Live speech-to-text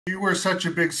You were such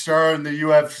a big star in the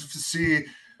UFC.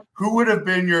 Who would have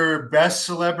been your best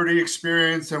celebrity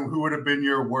experience, and who would have been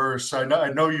your worst? I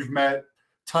know you've met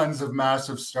tons of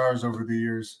massive stars over the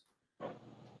years.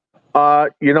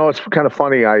 It's kind of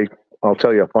funny. I'll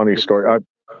tell you a funny story.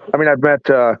 I've met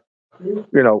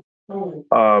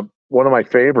one of my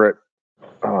favorite.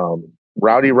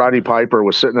 Roddy Piper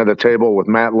was sitting at a table with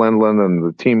Matt Lindland and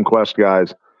the Team Quest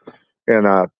guys, and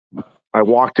I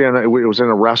walked in. It was in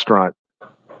a restaurant,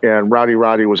 and Roddy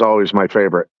was always my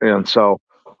favorite. And so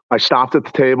I stopped at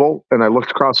the table and I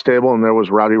looked across the table, and there was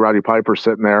Roddy Piper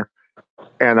sitting there.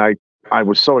 And I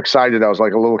was so excited. I was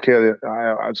like a little kid.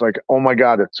 I was like, oh my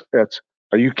God, it's,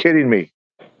 are you kidding me?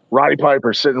 Roddy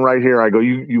Piper sitting right here. I go,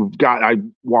 I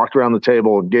walked around the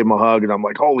table and gave him a hug, and I'm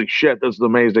like, holy shit, this is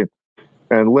amazing.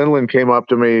 And Lindland came up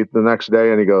to me the next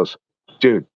day and he goes,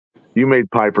 dude, you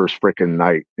made Piper's freaking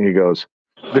night. And he goes,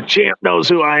 the champ knows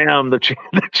who I am. The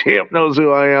champ knows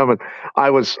who I am. And I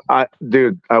was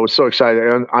so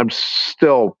excited. And I'm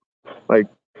still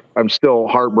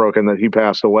heartbroken that he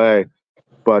passed away.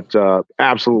 But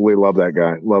absolutely love that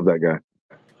guy. Love that guy.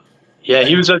 Yeah,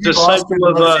 he was a disciple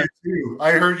of.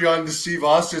 I heard you on the Steve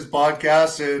Austin's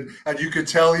podcast, and you could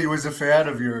tell he was a fan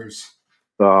of yours.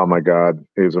 Oh my God,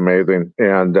 he's amazing.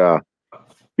 And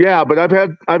yeah, but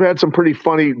I've had some pretty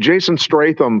funny. Jason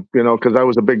Statham, because I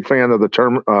was a big fan of the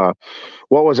term.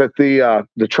 What was it? The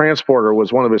Transporter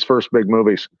was one of his first big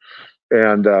movies,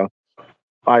 and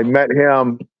I met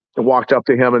him, walked up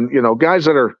to him, and guys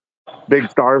that are big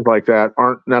stars like that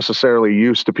aren't necessarily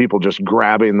used to people just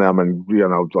grabbing them and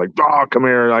like, oh, come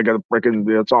here, I got a freaking,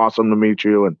 it's awesome to meet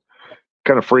you, and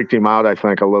kind of freaked him out, I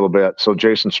think, a little bit. So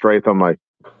Jason Statham, I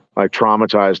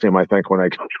traumatized him, I think, when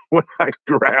I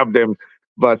grabbed him.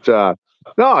 But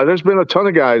no, there's been a ton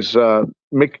of guys,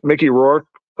 Mickey Rourke,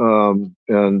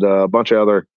 and a bunch of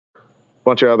other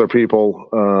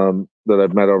people that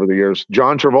I've met over the years.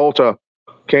 John Travolta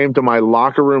came to my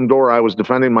locker room door. I was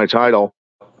defending my title.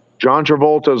 John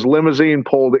Travolta's limousine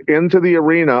pulled into the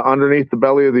arena, underneath the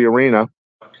belly of the arena,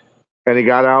 and he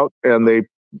got out, and they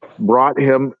brought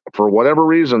him for whatever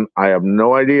reason. I have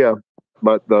no idea,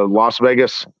 but the Las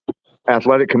Vegas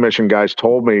Athletic Commission guys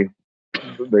told me.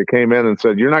 They came in and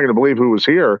said, you're not going to believe who was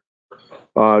here.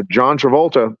 John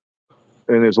Travolta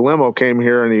in his limo came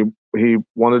here, and he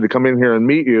wanted to come in here and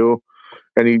meet you.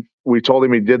 And we told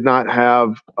him he did not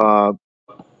have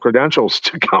credentials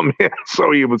to come in,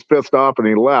 so he was pissed off and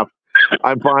he left.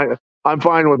 I'm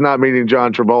fine with not meeting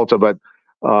John Travolta,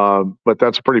 but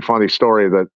that's a pretty funny story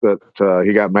that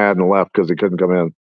he got mad and left because he couldn't come in.